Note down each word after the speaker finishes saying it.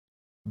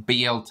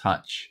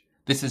BLtouch.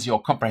 This is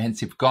your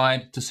comprehensive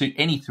guide to suit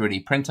any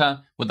 3D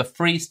printer with a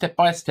free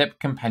step-by-step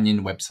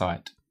companion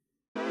website.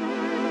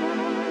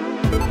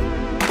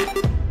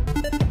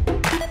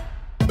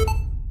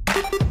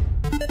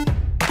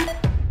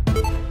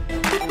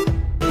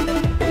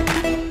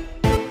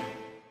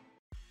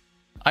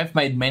 I've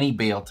made many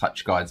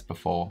BLtouch guides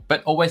before,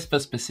 but always for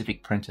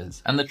specific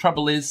printers, and the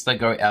trouble is they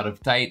go out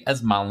of date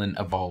as Marlin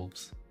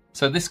evolves.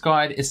 So this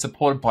guide is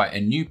supported by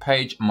a new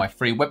page on my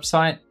free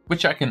website,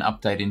 which I can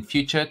update in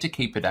future to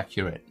keep it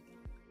accurate.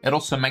 It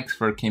also makes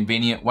for a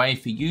convenient way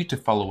for you to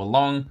follow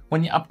along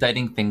when you're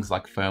updating things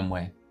like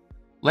firmware.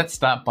 Let's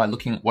start by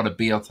looking at what a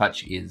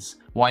BLtouch is,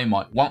 why you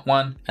might want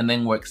one, and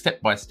then work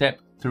step by step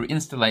through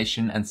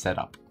installation and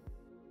setup.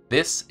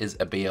 This is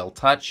a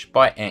BLtouch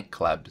by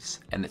Collabs,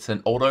 and it's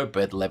an auto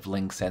bed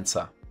leveling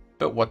sensor.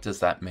 But what does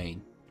that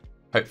mean?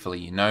 Hopefully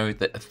you know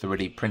that a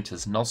 3D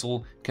printer's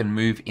nozzle can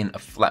move in a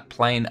flat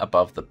plane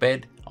above the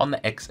bed on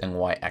the X and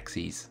Y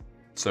axes.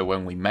 So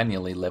when we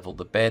manually level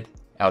the bed,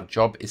 our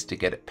job is to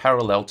get it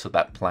parallel to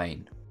that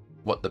plane.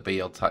 What the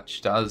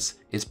BLtouch does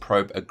is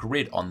probe a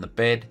grid on the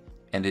bed,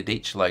 and at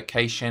each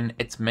location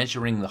it's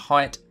measuring the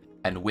height,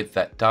 and with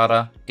that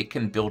data it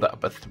can build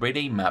up a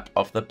 3D map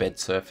of the bed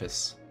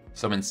surface.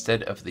 So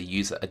instead of the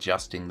user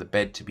adjusting the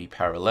bed to be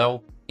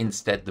parallel,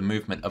 instead the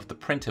movement of the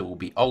printer will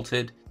be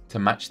altered to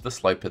match the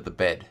slope of the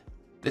bed.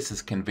 This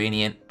is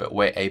convenient, but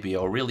where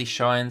ABL really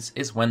shines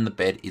is when the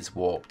bed is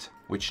warped,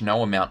 which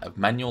no amount of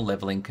manual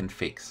leveling can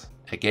fix.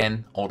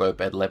 Again, auto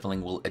bed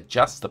leveling will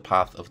adjust the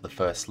path of the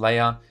first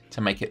layer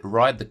to make it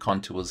ride the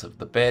contours of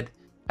the bed,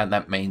 and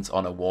that means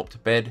on a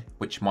warped bed,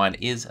 which mine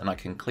is and I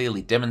can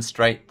clearly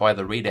demonstrate by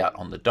the readout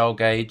on the dial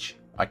gauge,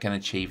 I can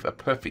achieve a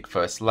perfect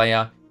first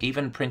layer,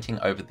 even printing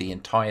over the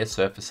entire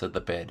surface of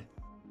the bed.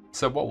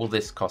 So what will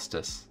this cost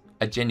us?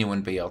 A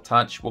genuine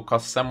BLtouch will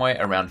cost somewhere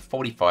around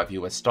 $45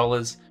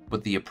 US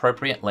with the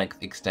appropriate length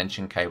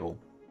extension cable.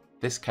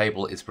 This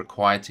cable is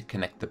required to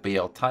connect the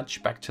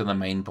BLtouch back to the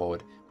main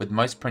board, with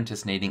most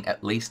printers needing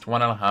at least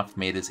 1.5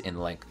 meters in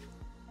length.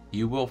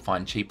 You will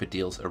find cheaper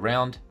deals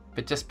around,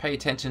 but just pay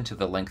attention to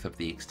the length of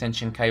the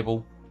extension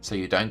cable so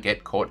you don't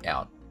get caught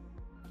out.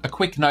 A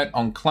quick note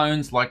on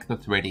clones like the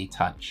 3D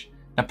Touch.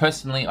 Now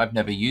personally I've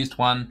never used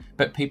one,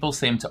 but people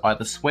seem to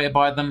either swear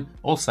by them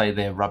or say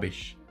they're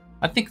rubbish.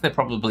 I think they're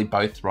probably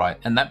both right,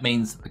 and that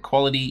means that the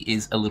quality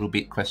is a little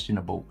bit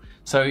questionable.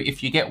 So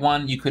if you get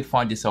one, you could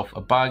find yourself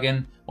a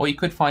bargain, or you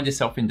could find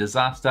yourself in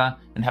disaster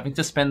and having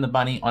to spend the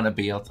money on a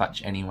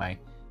BLtouch anyway.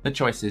 The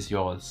choice is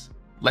yours.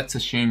 Let's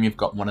assume you've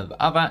got one or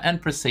the other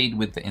and proceed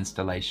with the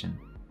installation.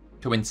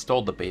 To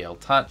install the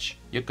BLtouch,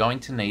 you're going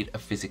to need a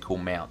physical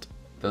mount.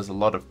 There's a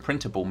lot of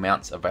printable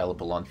mounts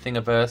available on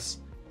Thingiverse,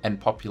 and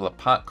popular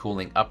part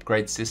cooling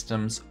upgrade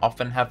systems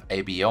often have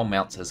ABL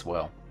mounts as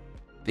well.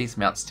 These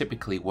mounts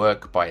typically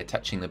work by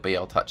attaching the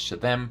BLtouch to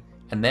them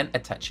and then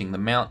attaching the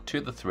mount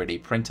to the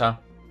 3D printer,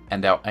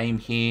 and our aim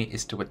here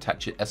is to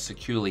attach it as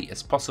securely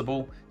as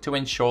possible to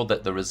ensure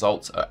that the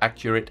results are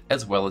accurate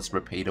as well as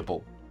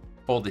repeatable.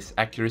 For this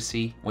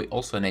accuracy, we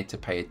also need to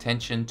pay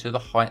attention to the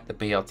height the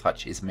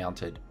BLtouch is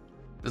mounted.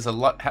 There's a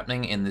lot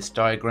happening in this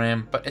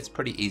diagram, but it's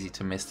pretty easy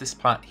to miss this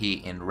part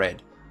here in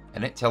red,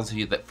 and it tells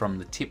you that from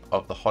the tip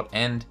of the hot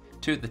end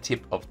to the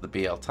tip of the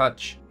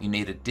BLtouch, you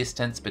need a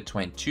distance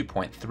between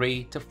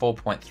 2.3 to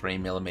 4.3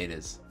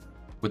 millimeters.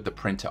 With the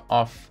printer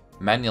off,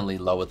 manually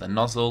lower the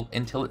nozzle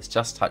until it's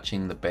just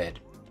touching the bed.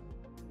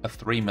 A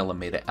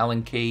 3mm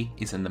Allen key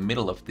is in the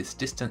middle of this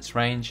distance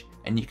range,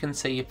 and you can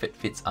see if it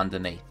fits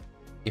underneath.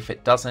 If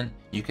it doesn't,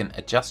 you can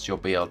adjust your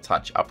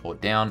BLtouch up or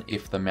down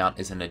if the mount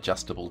is an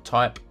adjustable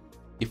type.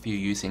 If you're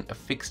using a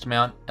fixed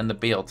mount and the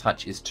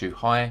BLtouch is too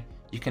high,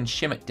 you can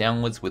shim it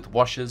downwards with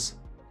washers,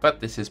 but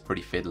this is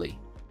pretty fiddly.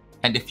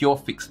 And if your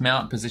fixed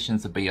mount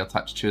positions the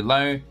BLtouch too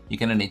low, you're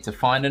going to need to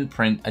find and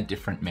print a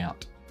different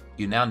mount.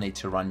 You now need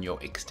to run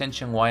your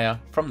extension wire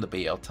from the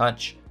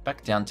BLtouch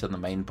back down to the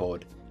main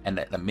board, and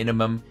at the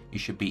minimum, you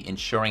should be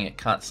ensuring it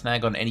can't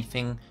snag on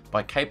anything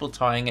by cable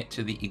tying it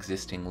to the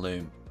existing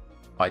loom.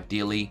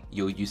 Ideally,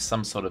 you'll use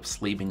some sort of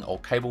sleeving or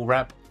cable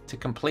wrap to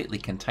completely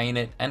contain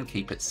it and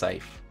keep it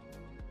safe.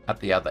 At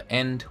the other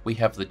end, we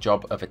have the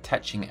job of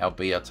attaching our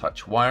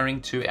BLtouch wiring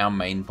to our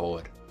main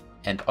board.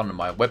 And on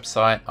my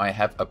website, I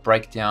have a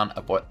breakdown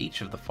of what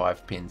each of the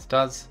 5 pins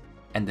does,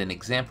 and an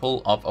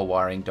example of a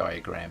wiring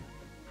diagram.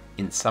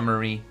 In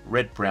summary,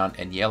 red, brown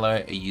and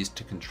yellow are used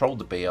to control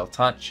the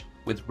BLtouch,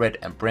 with red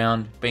and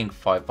brown being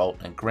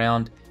 5V and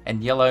ground,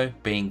 and yellow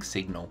being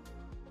signal.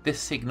 This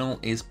signal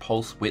is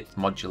pulse width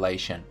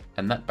modulation,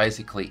 and that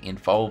basically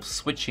involves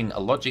switching a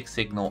logic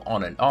signal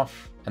on and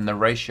off, and the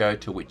ratio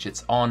to which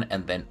it's on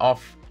and then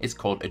off is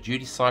called a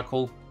duty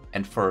cycle,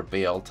 and for a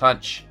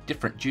BLtouch,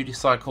 different duty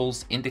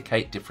cycles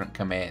indicate different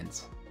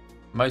commands.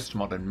 Most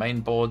modern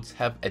mainboards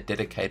have a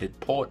dedicated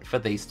port for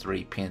these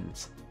 3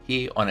 pins.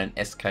 Here on an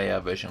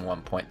SKR version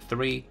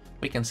 1.3,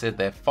 we can set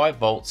their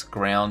 5V,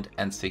 ground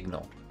and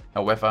signal.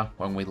 However,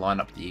 when we line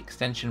up the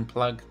extension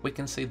plug, we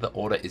can see the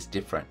order is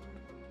different.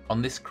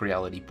 On this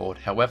Creality board,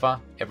 however,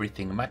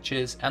 everything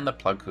matches and the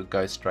plug could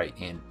go straight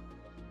in.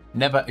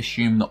 Never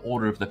assume the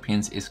order of the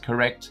pins is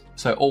correct,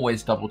 so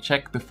always double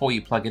check before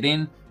you plug it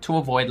in to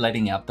avoid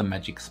letting out the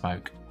magic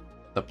smoke.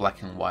 The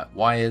black and white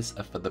wires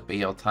are for the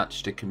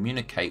BLtouch to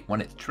communicate when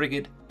it's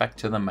triggered back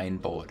to the main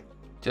board,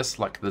 just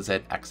like the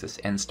Z-axis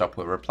end stop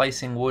we're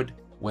replacing would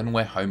when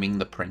we're homing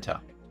the printer.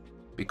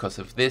 Because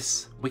of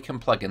this, we can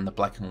plug in the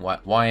black and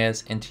white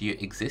wires into your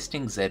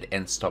existing Z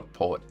end stop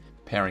port,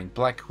 pairing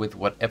black with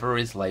whatever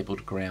is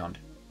labelled ground.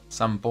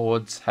 Some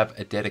boards have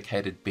a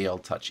dedicated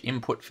BLtouch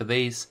input for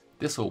these.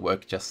 This will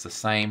work just the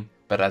same,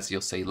 but as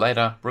you'll see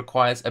later,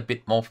 requires a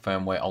bit more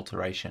firmware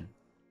alteration.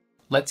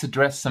 Let's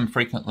address some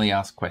frequently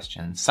asked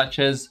questions, such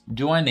as,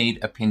 do I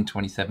need a pin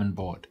 27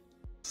 board?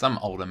 Some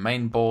older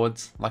main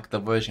boards, like the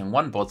version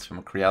 1 boards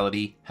from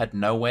Creality, had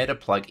nowhere to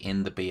plug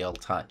in the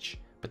BLtouch,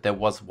 but there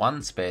was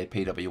one spare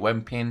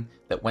PWM pin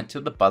that went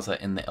to the buzzer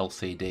in the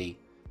LCD.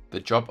 The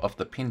job of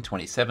the pin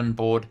 27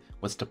 board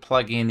was to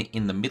plug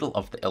in the middle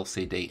of the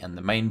LCD and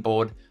the main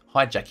board,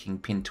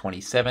 hijacking pin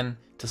 27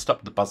 to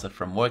stop the buzzer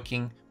from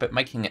working, but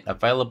making it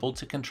available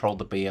to control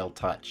the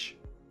BLtouch.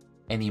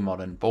 Any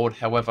modern board,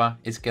 however,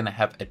 is going to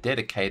have a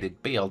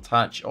dedicated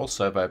BLtouch or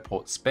servo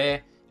port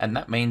spare, and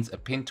that means a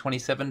pin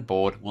 27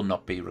 board will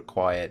not be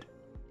required.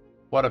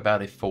 What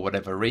about if for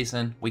whatever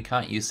reason we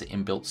can't use the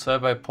inbuilt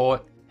servo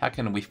port? How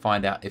can we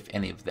find out if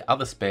any of the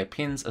other spare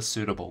pins are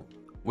suitable?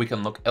 We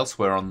can look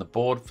elsewhere on the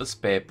board for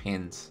spare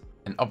pins.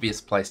 An obvious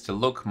place to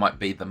look might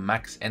be the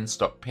max end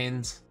stop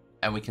pins,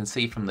 and we can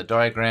see from the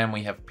diagram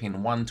we have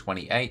pin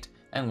 128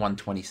 and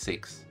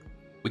 126.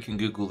 We can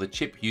Google the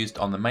chip used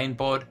on the main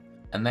board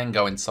and then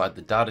go inside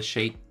the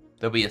datasheet.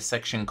 There'll be a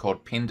section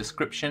called pin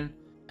description,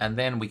 and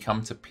then we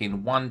come to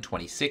pin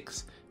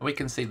 126 and we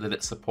can see that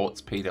it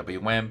supports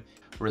PWM,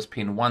 whereas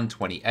pin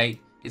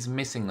 128 is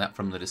missing that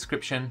from the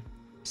description.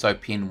 So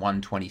pin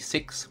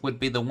 126 would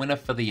be the winner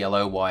for the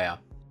yellow wire.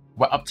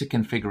 We're up to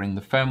configuring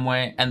the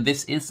firmware, and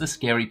this is the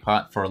scary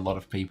part for a lot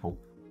of people.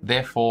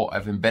 Therefore,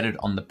 I've embedded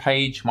on the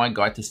page my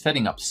guide to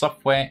setting up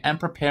software and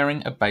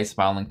preparing a base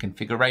Marlin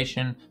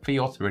configuration for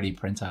your 3D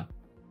printer.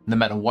 No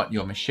matter what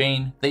your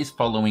machine, these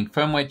following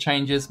firmware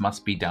changes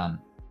must be done.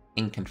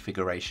 In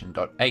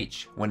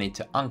configuration.h, we need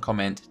to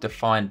uncomment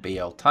define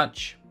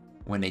BLtouch.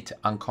 We need to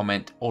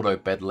uncomment auto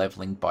bed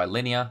leveling by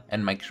linear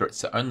and make sure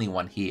it's the only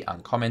one here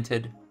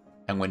uncommented.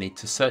 And we need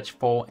to search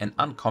for and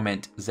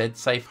uncomment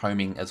Z-safe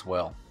homing as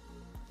well.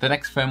 The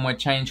next firmware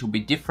change will be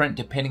different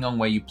depending on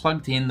where you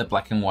plugged in the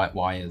black and white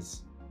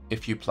wires.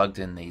 If you plugged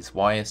in these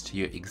wires to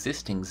your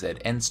existing Z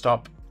end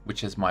stop,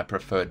 which is my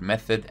preferred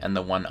method and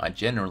the one I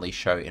generally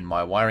show in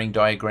my wiring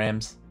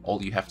diagrams,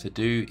 all you have to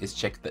do is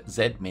check that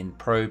ZMin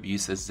probe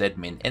uses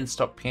ZMin end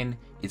stop pin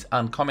is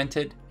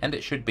uncommented, and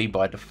it should be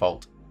by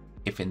default.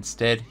 If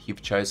instead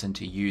you've chosen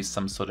to use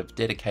some sort of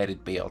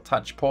dedicated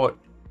BLtouch port,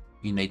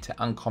 you need to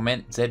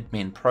uncomment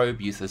ZMin probe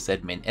uses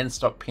ZMin end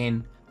stop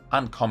pin,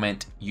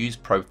 uncomment use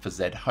probe for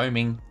Z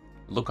homing,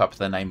 look up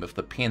the name of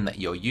the pin that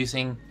you're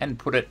using and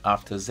put it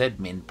after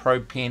ZMin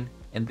probe pin.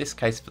 In this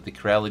case for the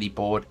Creality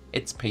board,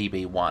 it's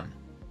PB1.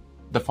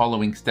 The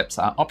following steps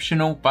are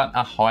optional but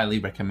are highly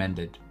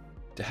recommended.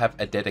 To have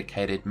a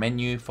dedicated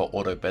menu for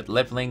auto bed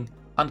leveling,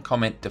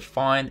 uncomment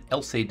define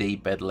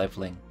LCD bed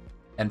leveling.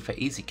 And for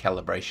easy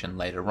calibration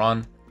later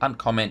on,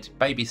 uncomment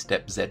baby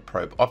step Z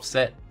probe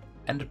offset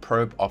and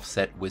probe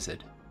offset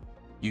wizard.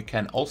 You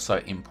can also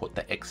input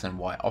the X and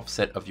Y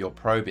offset of your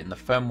probe in the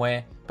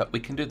firmware, but we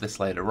can do this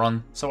later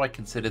on, so I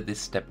consider this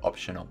step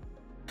optional.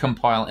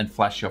 Compile and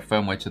flash your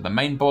firmware to the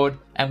main board,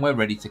 and we're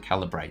ready to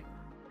calibrate.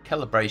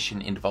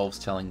 Calibration involves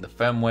telling the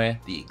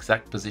firmware the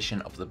exact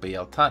position of the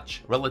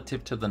BLtouch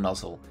relative to the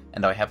nozzle,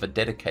 and I have a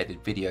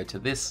dedicated video to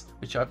this,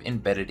 which I've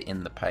embedded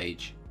in the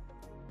page.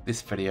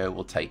 This video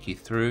will take you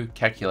through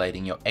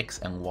calculating your X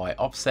and Y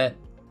offset,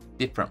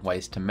 different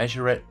ways to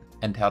measure it,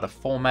 and how to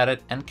format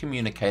it and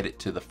communicate it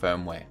to the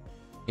firmware.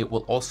 It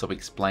will also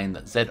explain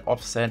that Z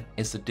offset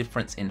is the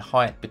difference in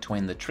height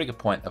between the trigger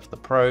point of the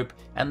probe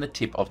and the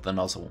tip of the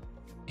nozzle.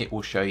 It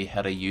will show you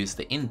how to use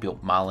the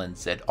inbuilt Marlin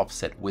Z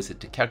offset wizard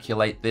to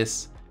calculate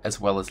this, as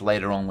well as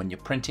later on when you're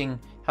printing,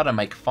 how to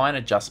make fine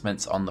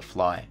adjustments on the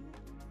fly.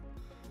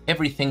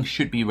 Everything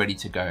should be ready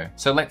to go,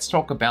 so let's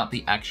talk about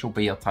the actual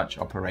BLtouch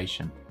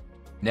operation.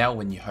 Now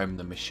when you home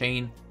the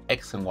machine,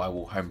 X and Y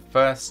will home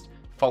first,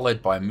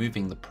 followed by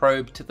moving the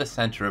probe to the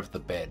center of the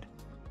bed.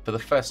 For the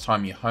first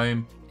time you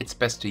home, it's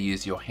best to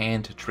use your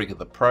hand to trigger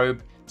the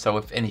probe, so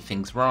if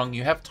anything's wrong,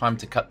 you have time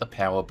to cut the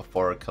power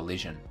before a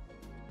collision.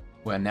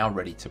 We're now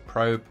ready to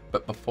probe,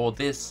 but before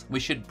this, we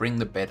should bring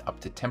the bed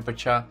up to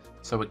temperature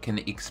so it can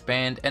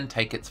expand and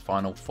take its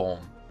final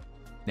form.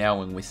 Now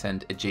when we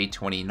send a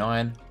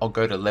G29, I'll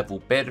go to level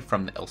bed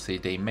from the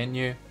LCD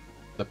menu.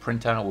 The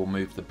printer will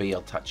move the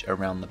BLtouch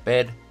around the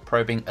bed,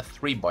 probing a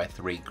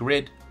 3x3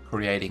 grid,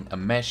 creating a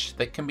mesh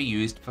that can be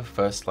used for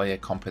first layer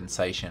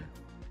compensation.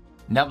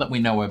 Now that we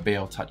know where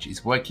BLtouch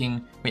is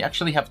working, we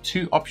actually have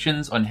two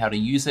options on how to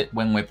use it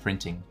when we're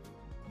printing.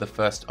 The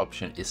first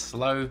option is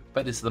slow,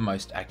 but is the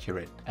most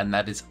accurate, and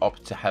that is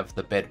opt to have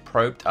the bed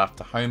probed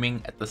after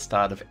homing at the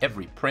start of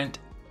every print,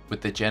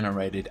 with the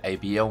generated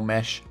ABL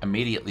mesh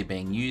immediately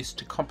being used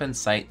to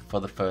compensate for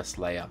the first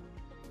layer.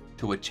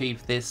 To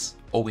achieve this,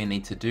 all we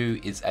need to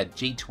do is add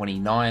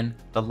G29,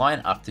 the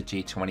line after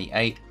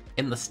G28,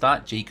 in the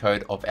start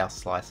G-code of our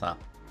slicer.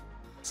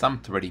 Some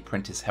 3D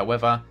printers,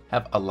 however,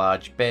 have a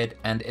large bed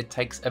and it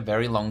takes a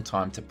very long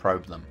time to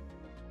probe them.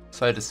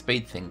 So to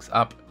speed things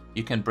up,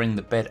 you can bring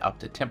the bed up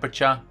to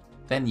temperature,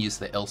 then use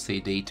the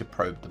LCD to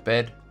probe the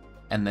bed,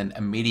 and then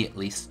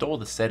immediately store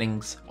the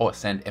settings or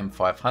send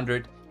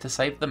M500 to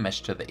save the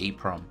mesh to the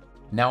EEPROM.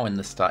 Now in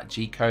the start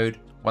G-code,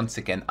 once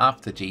again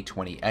after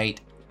G28,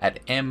 add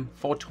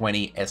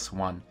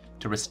M420S1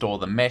 to restore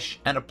the mesh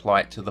and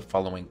apply it to the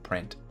following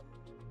print.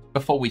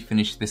 Before we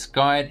finish this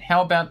guide,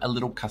 how about a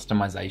little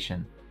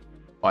customization?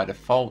 By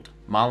default,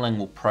 Marlin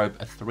will probe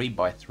a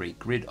 3x3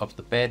 grid of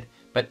the bed,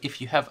 but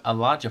if you have a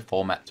larger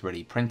format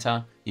 3D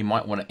printer, you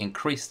might want to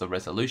increase the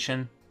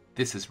resolution.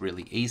 This is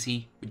really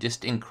easy, we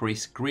just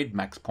increase grid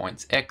max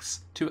points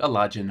X to a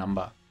larger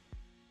number.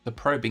 The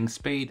probing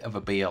speed of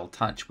a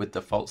BLtouch with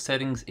default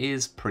settings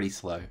is pretty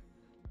slow,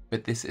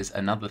 but this is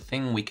another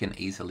thing we can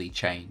easily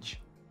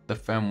change. The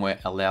firmware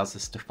allows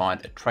us to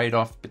find a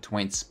trade-off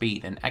between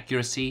speed and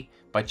accuracy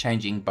by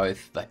changing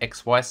both the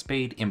XY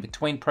speed in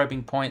between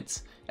probing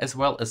points as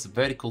well as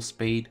vertical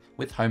speed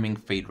with homing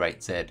feed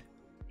rate Z.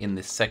 In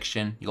this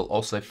section, you'll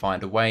also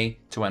find a way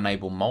to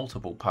enable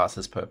multiple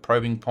passes per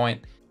probing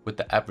point, with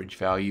the average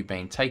value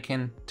being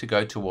taken to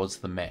go towards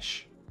the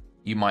mesh.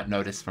 You might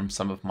notice from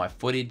some of my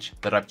footage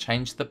that I've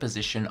changed the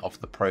position of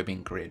the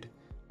probing grid.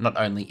 Not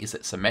only is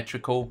it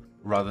symmetrical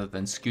rather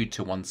than skewed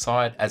to one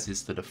side as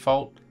is the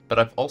default, but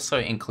I've also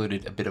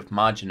included a bit of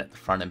margin at the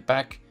front and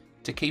back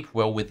to keep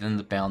well within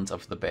the bounds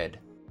of the bed.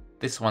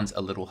 This one's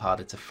a little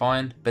harder to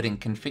find, but in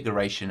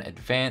Configuration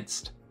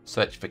Advanced,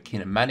 search for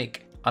Kinematic,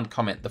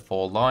 uncomment the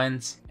 4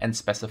 lines, and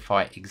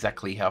specify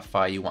exactly how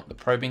far you want the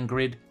probing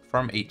grid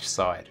from each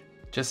side.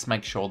 Just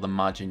make sure the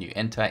margin you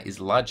enter is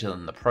larger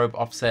than the probe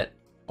offset,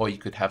 or you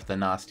could have the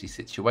nasty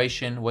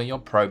situation where your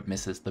probe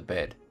misses the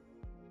bed.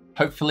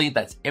 Hopefully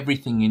that's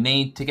everything you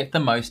need to get the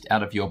most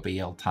out of your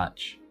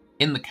BLtouch.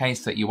 In the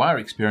case that you are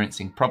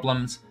experiencing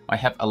problems, I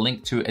have a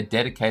link to a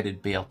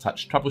dedicated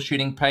BLtouch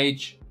troubleshooting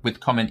page with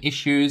common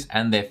issues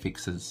and their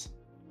fixes.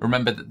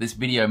 Remember that this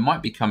video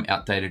might become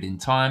outdated in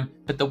time,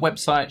 but the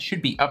website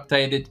should be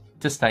updated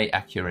to stay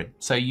accurate,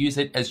 so use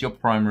it as your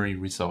primary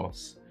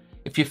resource.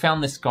 If you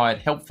found this guide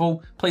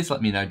helpful, please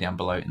let me know down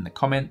below in the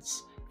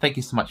comments. Thank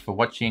you so much for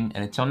watching,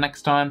 and until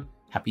next time,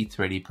 happy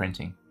 3D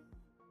printing.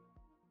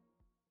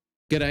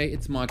 G'day,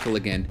 it's Michael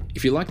again.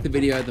 If you like the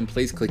video, then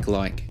please click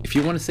like. If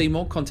you want to see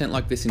more content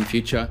like this in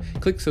future,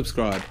 click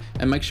subscribe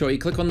and make sure you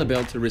click on the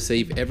bell to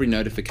receive every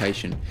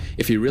notification.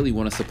 If you really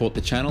want to support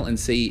the channel and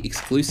see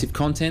exclusive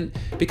content,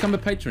 become a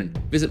patron.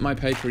 Visit my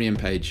Patreon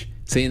page.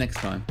 See you next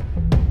time.